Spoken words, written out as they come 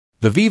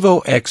The Vivo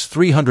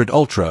X300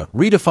 Ultra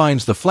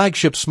redefines the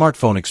flagship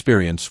smartphone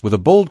experience with a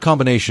bold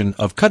combination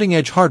of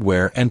cutting-edge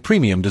hardware and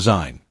premium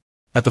design.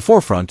 At the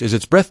forefront is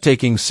its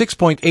breathtaking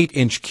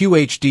 6.8-inch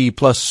QHD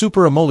plus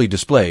Super AMOLED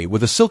display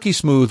with a silky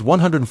smooth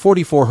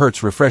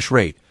 144Hz refresh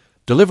rate,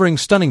 delivering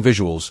stunning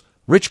visuals,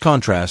 rich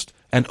contrast,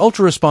 and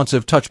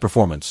ultra-responsive touch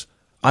performance,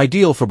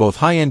 ideal for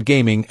both high-end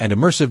gaming and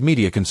immersive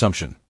media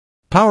consumption.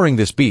 Powering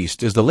this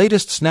beast is the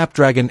latest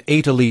Snapdragon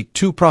 8 Elite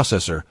 2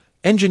 processor,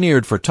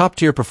 engineered for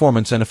top-tier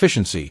performance and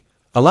efficiency,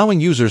 allowing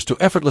users to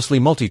effortlessly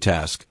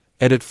multitask,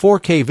 edit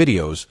 4K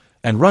videos,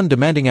 and run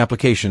demanding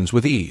applications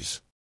with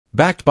ease.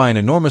 Backed by an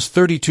enormous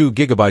 32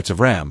 GB of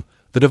RAM,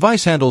 the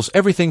device handles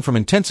everything from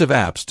intensive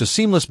apps to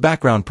seamless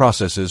background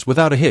processes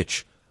without a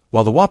hitch,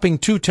 while the whopping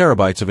 2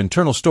 TB of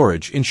internal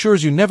storage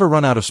ensures you never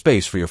run out of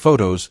space for your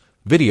photos,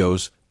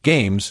 videos,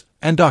 games,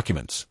 and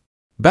documents.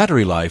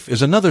 Battery life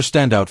is another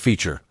standout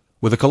feature,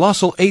 with a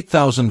colossal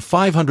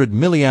 8,500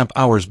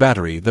 mAh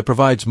battery that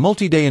provides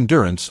multi-day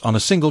endurance on a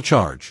single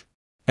charge.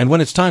 And when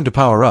it's time to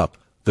power up,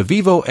 the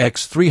Vivo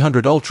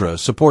X300 Ultra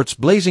supports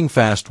blazing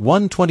fast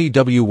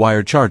 120W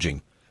wired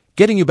charging,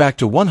 getting you back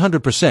to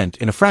 100%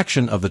 in a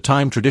fraction of the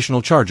time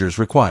traditional chargers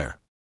require.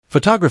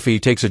 Photography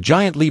takes a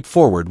giant leap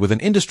forward with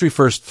an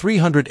industry-first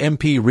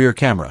 300MP rear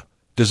camera,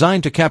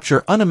 designed to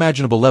capture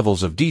unimaginable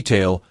levels of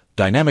detail,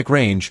 dynamic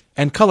range,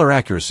 and color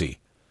accuracy,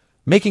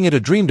 making it a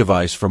dream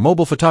device for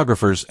mobile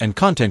photographers and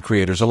content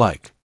creators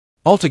alike.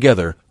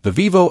 Altogether, the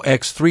Vivo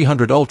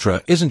X300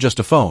 Ultra isn't just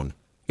a phone,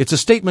 it's a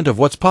statement of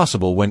what's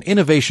possible when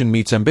innovation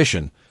meets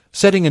ambition,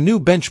 setting a new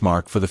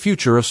benchmark for the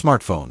future of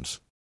smartphones.